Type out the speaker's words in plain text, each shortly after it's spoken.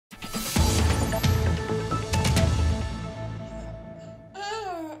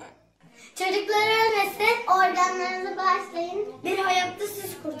Çocuklar ölmesin, organlarınızı bağışlayın, bir hayatta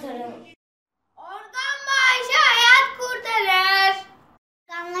siz kurtarın. Organ bağışı hayat kurtarır.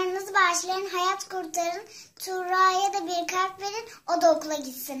 Organlarınızı bağışlayın, hayat kurtarın. Tuğra'ya da bir kalp verin, o da okula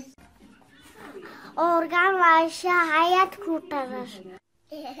gitsin. Organ bağışı hayat kurtarır.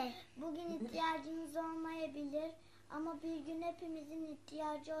 Bugün ihtiyacınız olmayabilir ama bir gün hepimizin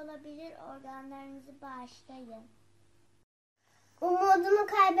ihtiyacı olabilir. Organlarınızı bağışlayın. Umudunu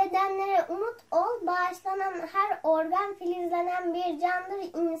kaybedenlere umut ol. Bağışlanan her organ filizlenen bir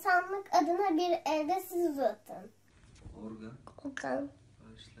candır. İnsanlık adına bir elde siz uzatın. Organ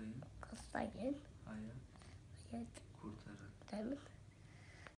bağışlayın. Hayat kurtarın.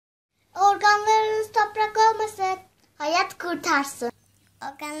 Organlarınız toprak olmasın. Hayat kurtarsın.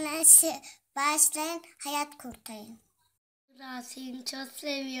 Organlarınızı bağışlayın. Hayat kurtarın. Tuğra, seni çok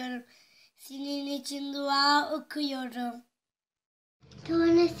seviyorum. Senin için dua okuyorum.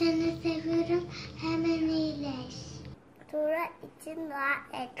 Tuğra, seni seviyorum. Hemen iyileş. Tuğra için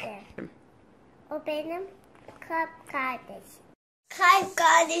dua ederim. O benim kalp kardeşim. Kalp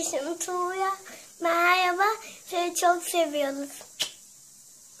kardeşim Tuğra. Merhaba. Seni çok seviyoruz.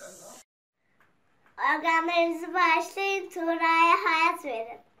 Organlarınızı bağışlayın. Tuğra'ya hayat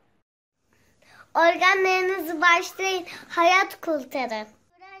verin. Organlarınızı bağışlayın. Hayat kurtarın.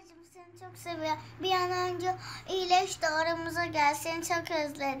 Tuğra'cığım seni çok seviyorum. Bir an önce iyileş de aramıza gel. Seni çok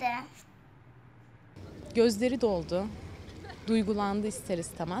özledim. Gözleri doldu. Duygulandı ister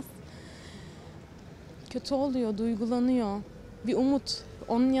istemez. Kötü oluyor, duygulanıyor. Bir umut.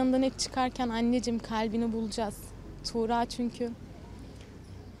 Onun yanından hep çıkarken anneciğim kalbini bulacağız. Tuğra çünkü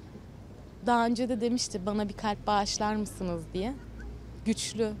daha önce de demişti bana bir kalp bağışlar mısınız diye.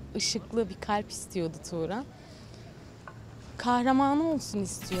 Güçlü, ışıklı bir kalp istiyordu Tuğra. Kahramanı olsun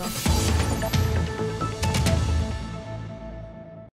istiyor.